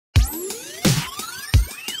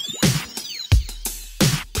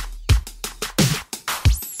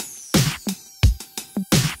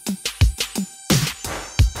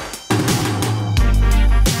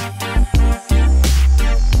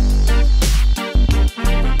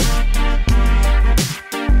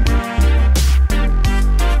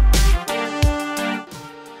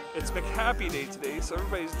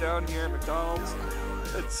down here at McDonald's.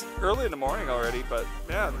 It's early in the morning already, but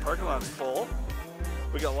man, the parking lot's full.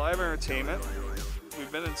 We got live entertainment.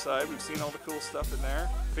 We've been inside, we've seen all the cool stuff in there.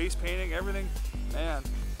 Face painting, everything. Man,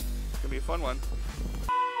 it's gonna be a fun one.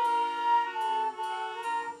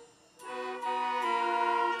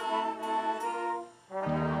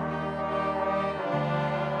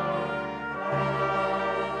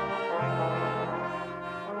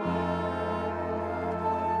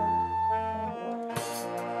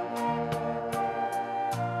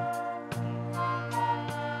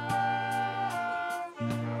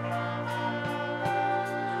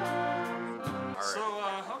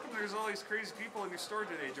 Crazy people in your store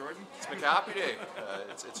today, Jordan. It's McHappy Day.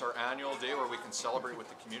 It's our annual day where we can celebrate with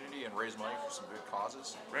the community and raise money for some good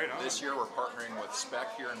causes. Right on. This year we're partnering with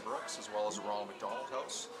Spec here in Brooks as well as the Ronald McDonald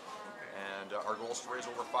House. And our goal is to raise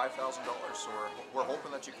over $5,000, so we're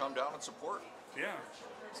hoping that you come down and support. Yeah.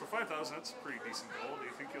 So 5,000, that's a pretty decent goal. Do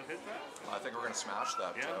you think you'll hit that? I think we're going to smash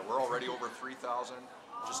that. Yeah. We're already over 3,000.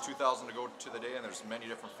 Just 2,000 to go to the day, and there's many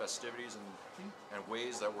different festivities and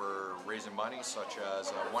ways that we're raising money, such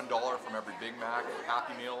as $1 from every Big Mac,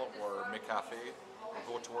 Happy Meal, or McHappy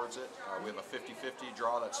will go towards it. We have a 50-50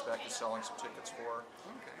 draw that Spec is selling some tickets for.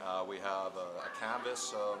 Okay. We have a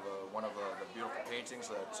canvas of one of the beautiful paintings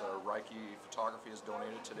that Reiki Photography has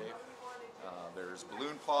donated today. There's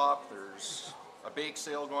balloon pop, there's a bake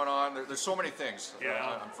sale going on. There's so many things.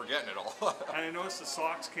 Yeah. I'm forgetting it all. And I noticed the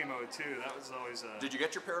socks came out too. That was always a... Did you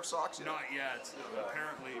get your pair of socks yet? Not yet,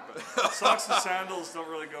 apparently. But socks and sandals don't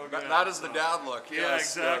really go good. That is the dad look. Yeah,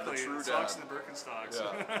 yes, exactly. The true socks dad. and the Birkenstocks.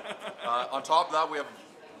 Yeah. On top of that, we have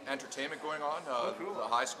entertainment going on. Cool. The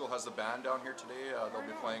high school has the band down here today. They'll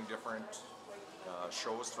be playing different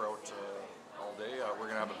shows throughout all day. We're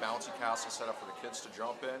going to have a bouncy castle set up for the kids to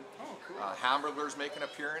jump in. Oh, cool. Hamburger's making an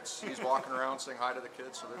appearance. He's walking around saying hi to the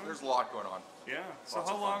kids, so there's a lot going on. Yeah. So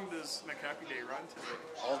how long does McHappy Day run today?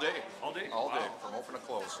 All day. All day? All day, Wow. from open to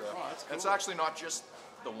close. Yeah. Oh, that's cool. It's actually not just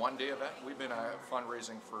the one-day event. We've been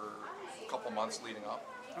fundraising for a couple months leading up.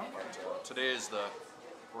 Okay. But, today is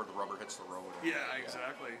where the rubber hits the road. Yeah,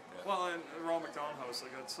 exactly. Yeah. Well, and the Ronald McDonald House,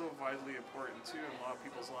 like, that's so vitally important too in a lot of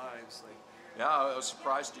people's lives. Like. Yeah, I was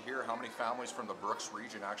surprised to hear how many families from the Brooks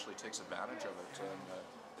region actually takes advantage of it, and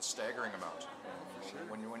it's a staggering amount. And sure.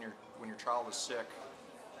 when your child is sick,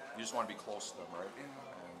 you just want to be close to them, right? Yeah.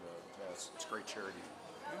 And yeah, it's great charity.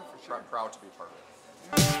 Yeah, for sure. Proud to be a part of it.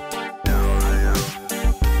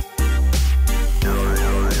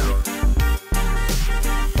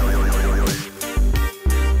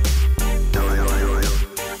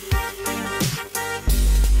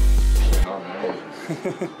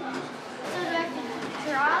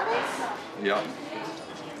 Yeah.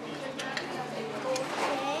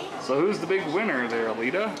 Okay. So who's the big winner there,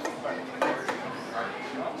 Alita?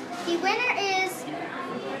 The winner is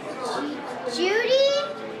Judy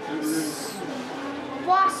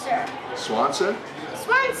Swanson?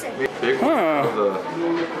 Swanson. Big one of the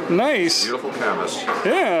Nice. beautiful canvas.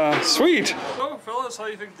 Yeah, sweet. So, fellas, how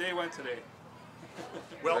do you think the day went today?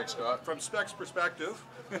 Well, Thanks, Scott. from Spec's perspective,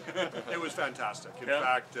 it was fantastic. In Yeah.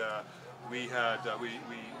 fact, we had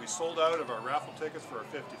we sold out of our raffle tickets for our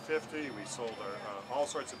 50-50. We sold all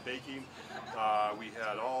sorts of baking. We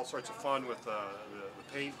had all sorts of fun with the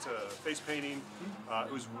paint, face painting.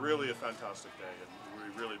 It was really a fantastic day, and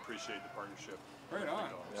we really appreciate the partnership. Right on.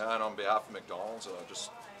 Yeah, and on behalf of McDonald's,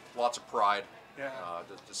 just lots of pride. Yeah.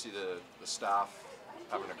 To see the staff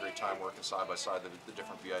having a great time working side by side, the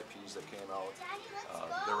different VIPs that came out.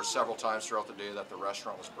 There were several times throughout the day that the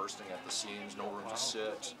restaurant was bursting at the seams, no room to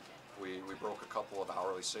sit. We broke a couple of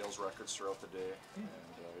hourly sales records throughout the day, and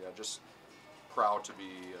yeah, just proud to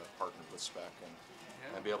be partnered with Spec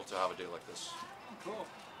and be able to have a day like this. Cool.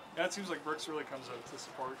 Yeah, it seems like Brooks really comes out to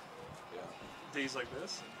support days like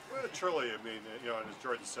this. Well, truly, I mean, you know, and as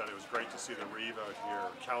Jordan said, it was great to see the Reeve out here,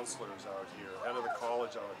 counselors out here, head of the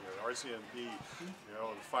college out here, RCMP, you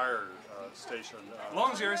know, the fire station. As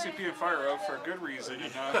long as the RCMP and fire are out for a good reason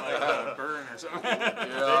and not like a burn or something.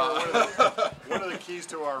 Yeah. One of the keys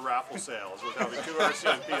to our raffle sales was having 2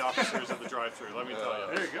 RCMP officers at the drive-thru, let me tell you.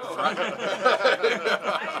 There you go.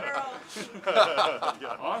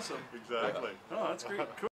 Yeah. Awesome. Exactly. Oh, that's great.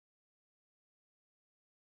 Cool.